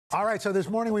All right, so this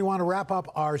morning we want to wrap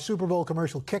up our Super Bowl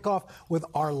commercial kickoff with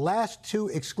our last two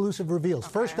exclusive reveals.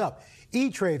 Okay. First up,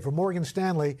 E-Trade from Morgan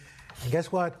Stanley. And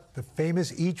guess what? The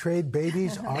famous E-Trade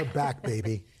babies are back,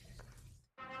 baby.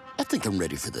 I think I'm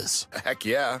ready for this. Heck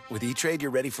yeah. With E-Trade,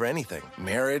 you're ready for anything.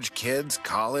 Marriage, kids,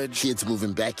 college. Kids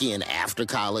moving back in after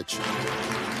college.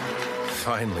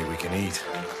 Finally, we can eat.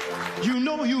 You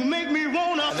know you make me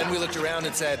wanna. And then we looked around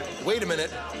and said, wait a minute,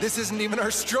 this isn't even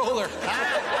our stroller.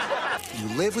 You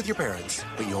live with your parents,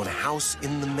 but you own a house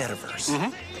in the metaverse.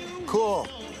 Mm-hmm. Cool.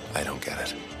 I don't get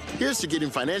it. Here's to getting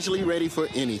financially ready for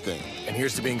anything. And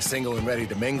here's to being single and ready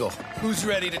to mingle. Who's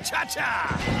ready to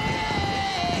cha-cha?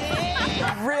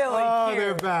 Really cute.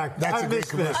 They're back. That's a great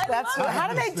commercial. How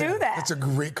do they do that? That's a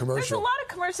great commercial. There's a lot of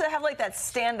commercials that have like that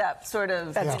stand-up sort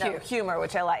of humor,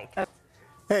 which I like.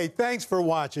 Hey, thanks for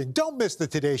watching. Don't miss the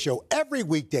Today Show every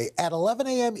weekday at 11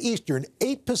 a.m. Eastern,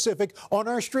 8 Pacific on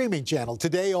our streaming channel,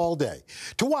 Today All Day.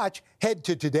 To watch, head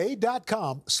to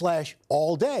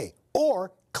today.com/allday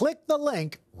or click the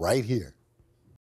link right here.